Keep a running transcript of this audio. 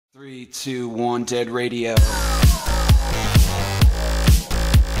3, 2, 1, Dead Radio.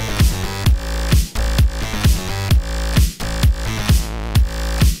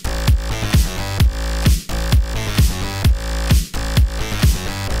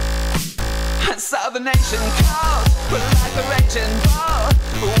 So the nation calls, but like the raging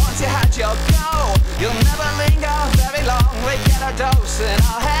bull. Once you had your go, you'll never linger very long. We get a dose in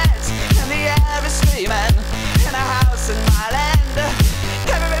our heads, and the air is screaming. In a house in my land,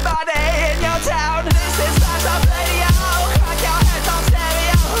 everybody in your town. This is Stars of Radio. Crack your heads on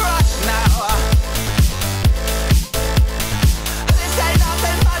stereo, rush now. This ain't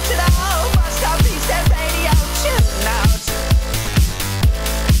nothing much at all. Must have peace and radio, tune out.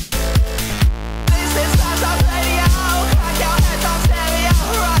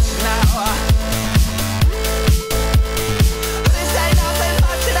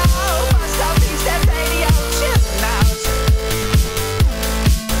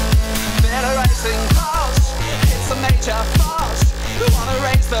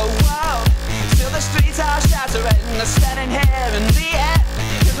 Streets are shattering, standing here in the air.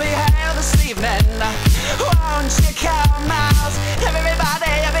 If we hail this evening, won't you come out?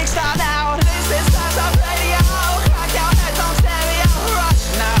 Everybody a big star now. This is Stars of Radio. Crack your heads on stereo, rush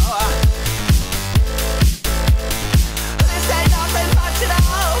now. This ain't nothing much at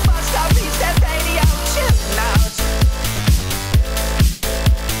all. Must have peace and radio, tune out.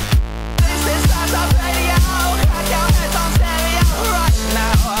 This is Stars of Radio. Crack your heads on stereo, rush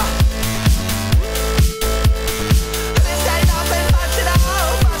now.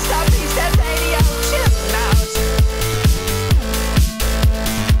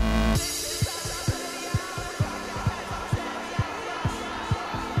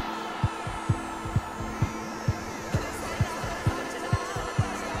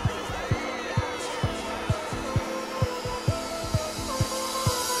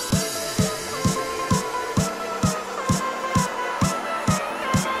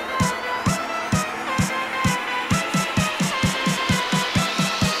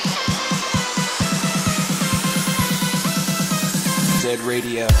 Dead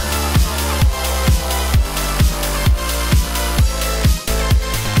Radio.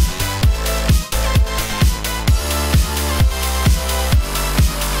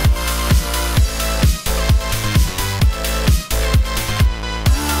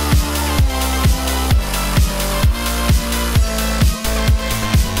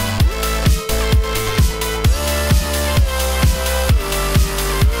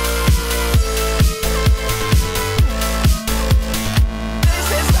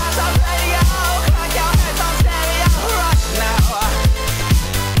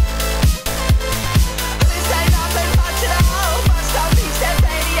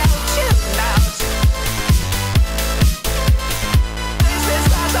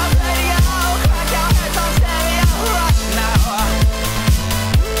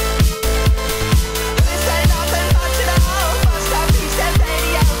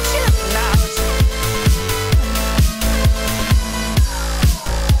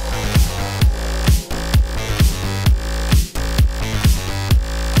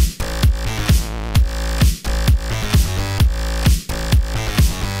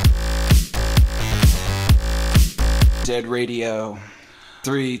 Dead Radio.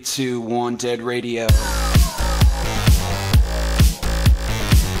 3, 2, 1, Dead Radio.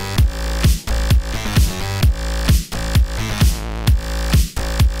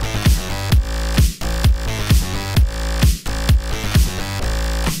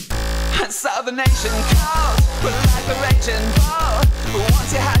 So the nation calls, but like the raging bull.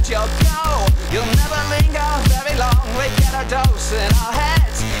 Once you had your go, you'll never linger very long. We get a dose in our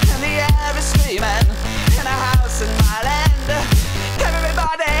heads, and the air is screaming. In a house in my land,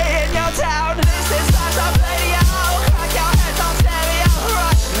 everybody in your town. This is Stars of Radio. Crack your heads on stereo,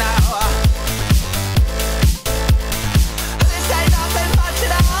 rush now. This ain't nothing much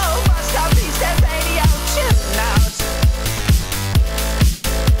at all. Must have peace and radio, tune out.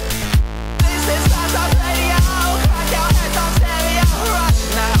 This is Stars of Radio. Crack your heads on stereo, rush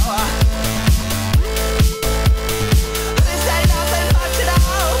now. This ain't nothing much at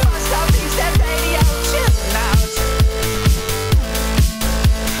all. Must have peace and radio, tune out.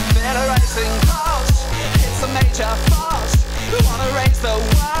 Federation calls, it's a major force. We wanna raise the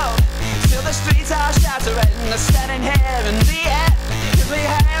world, till the streets are shattering. Standing here in the air, if we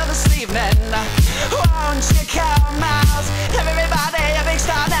hail this evening, won't you come out? Everybody a big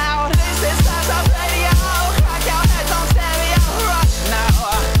star now. This is Stars of Radio. Crack your heads on stereo, rush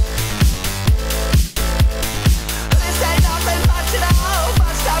now. This ain't nothing much at all.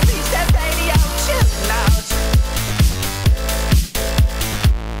 Must have peace and radio, tune out.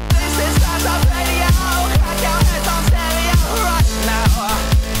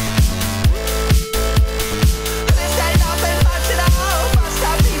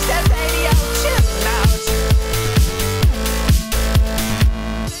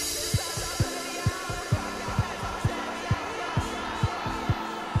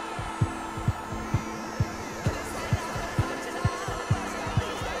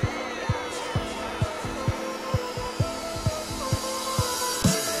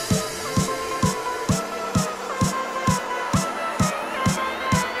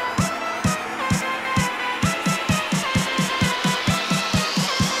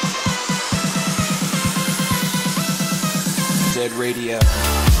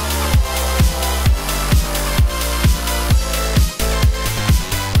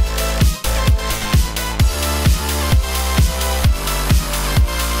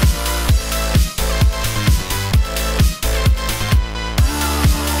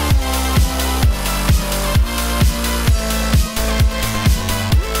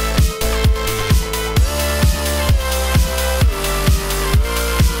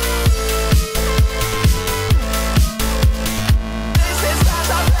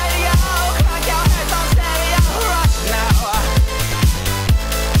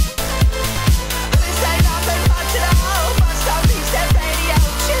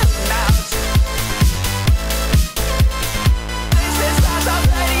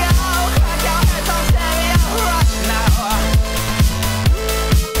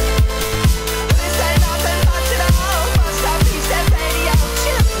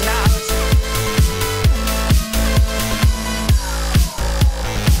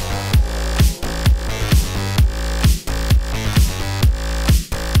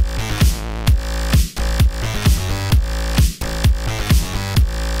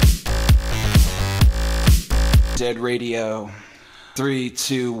 Dead Radio. 3,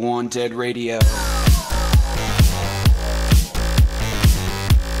 2, 1, Dead Radio.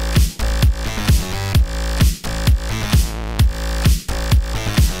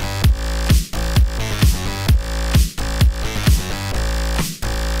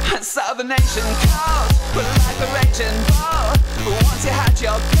 So the nation calls, but like the raging bull. Once you had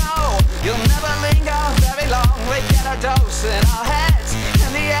your go, you'll never linger very long. We get a dose in our heads,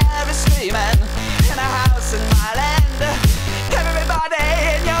 and the air is screaming. In a house in my land, everybody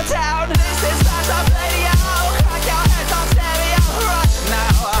in your town. This is Start-Up Radio. Crack your heads on stereo, rush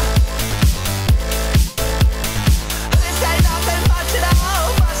now. This ain't nothing much at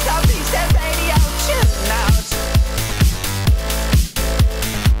all. Must have peace and radio, tune out.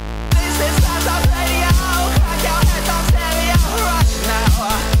 Start-Up Radio, crack your heads on stereo, rush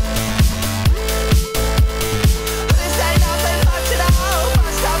now. This ain't nothing much at all.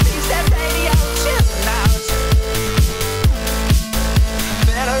 Must have peace and radio, tune out.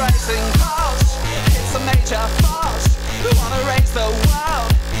 Federation calls, it's a major force. We wanna raise the world,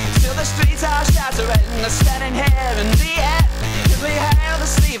 still the streets are shattering. Standing here in the air, as we hail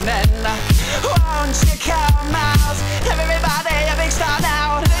this evening. Won't you come out, everybody a big star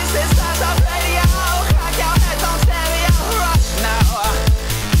now. This is Start-Up Radio, crack your heads on stereo, rush now.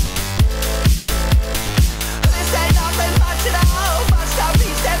 This ain't nothing much at all. Must have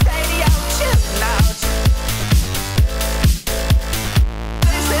peace and radio, tune out.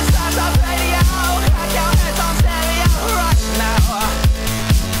 This is Start-Up Radio, crack your heads on stereo, rush now.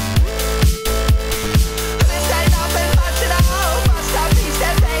 This ain't nothing much at all. Must have peace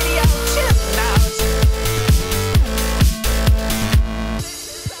and radio, tune out.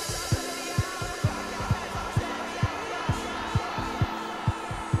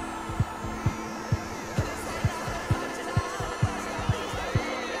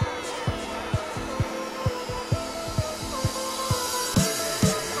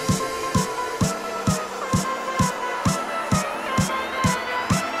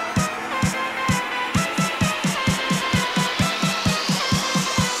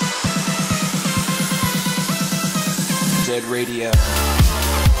 Dead Radio.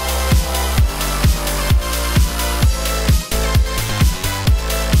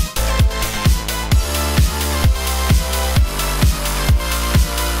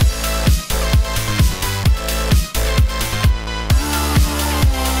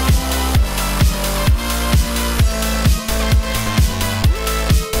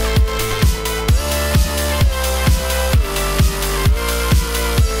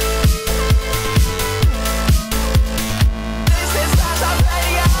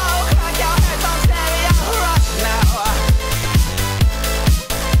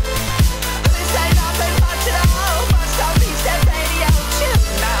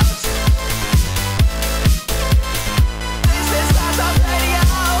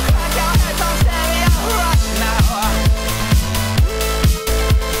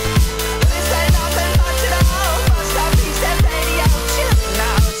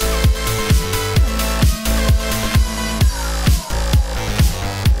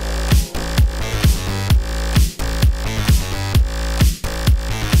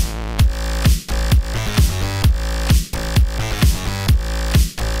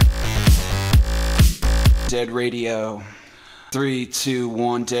 Dead Radio. 3, 2,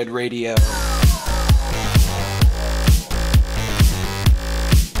 1, Dead Radio.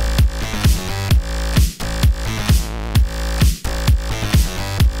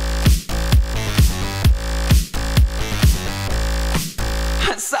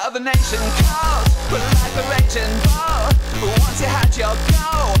 So the nation calls, but like the raging bull. Once you had your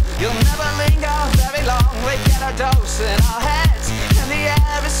go, you'll never linger very long. We get a dose in our heads, and the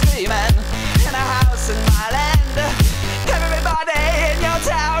air is screaming. In a house in my land, everybody in your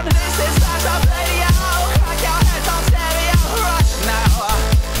town. This is Start-Up Radio, crack your heads on stereo, rush now.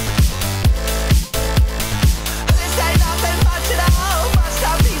 This ain't nothing much at all. Must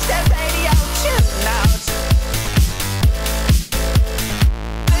have peace and radio, tune out.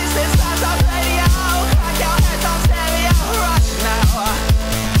 This is Start-Up Radio, crack your heads on stereo, rush now.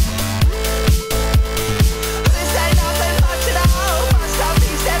 This ain't nothing much at all. Must have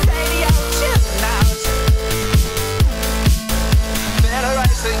peace and radio, tune out.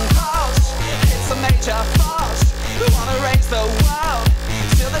 Federation calls, it's a major force. We wanna raise the world,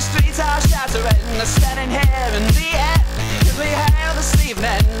 till the streets are shattering. Standing here in the air, as we hail this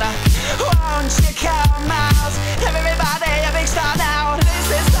evening. Won't you come out, everybody a big star now. This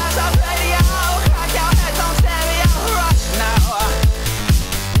is Start-Up Radio, crack your heads on stereo, rush now.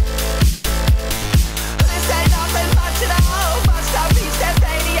 This ain't nothing much at all. Must have peace and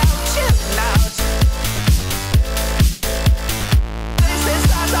radio, tune out.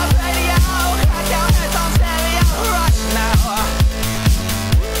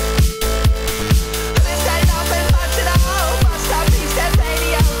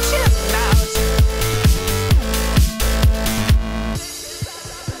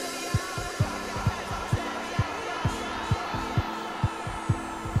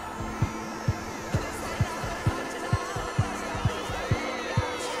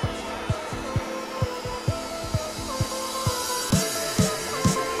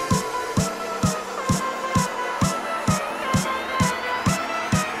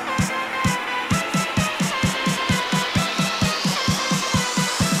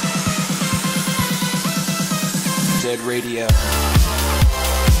 Radio.